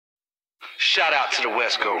Shout out to the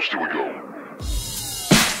West Coast. Here we go.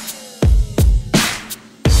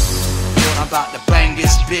 I'm about to bang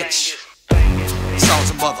this bitch. This song's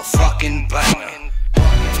a motherfucking banger.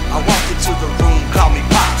 I walk into the room, call me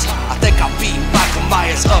Pops. I think I'll be Michael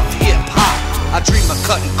Myers of hip-hop. I dream of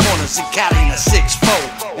cutting corners and Cali in a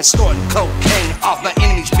 6'4", and snorting cocaine off my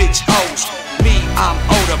enemies' bitch hoes. Me, I'm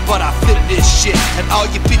older, but I flip this shit, and all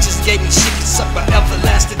you bitches gave me shit can suck my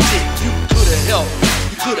everlasting dick. You could've helped,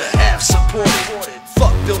 you could've have supported.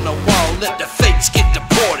 Fuck building a wall, let the fakes get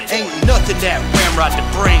deported. Ain't nothing that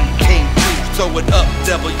RamrodDaBrain can't do. Throw it up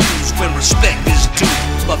W's when respect is due.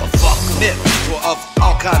 Motherfucker, met people of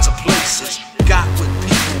all kinds of places, got with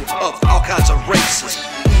people of all kinds of races.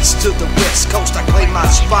 East to the West Coast, I claim my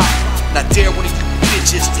spot. Not dare one of you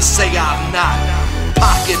bitches to say I'm not.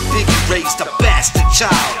 Pocket Biggie raised a bastard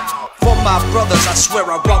child. For my brothers, I swear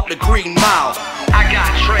I walked the green mile. I got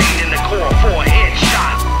trained in the Corps for a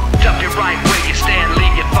headshot. Duck it right where you stand,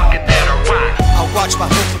 leave you fucking dead or right. I watch my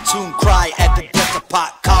whole platoon cry at the death of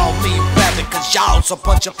pot. Call me rabbit, cause y'all's a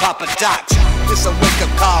bunch of Papa Docs. This a wake up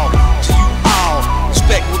call to you all.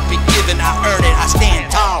 Respect would be given, I earn it, I stand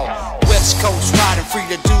tall. West Coast riding free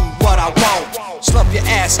to do what I want. Slump your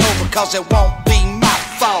ass over cause it won't be my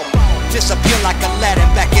fault. Disappear like Aladdin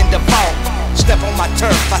back in the vault. Step on my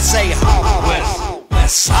turf, I say home.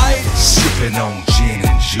 Westside, sipping on gin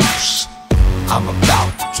and juice. I'm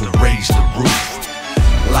about to raise the roof.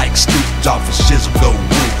 Like Snoop Dogg for Shizzle Go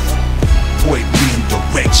Roof. Point me in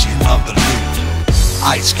direction of the loot.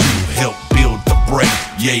 Ice Cube help build the break.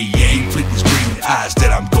 Yay, yay, with these green eyes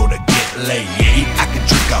that I'm gonna get laid. I can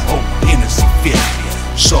drink a whole Hennessy fit.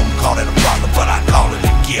 Some call it a problem, but I call it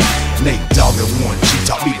a gift. Nate Dogg and Warren G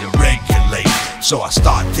taught me to regulate. So I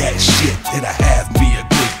start that shit, then I have me a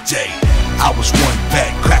good day. I was one bad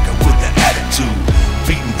cracker with an attitude.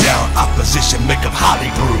 Beating down opposition, make them Holly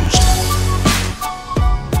brew.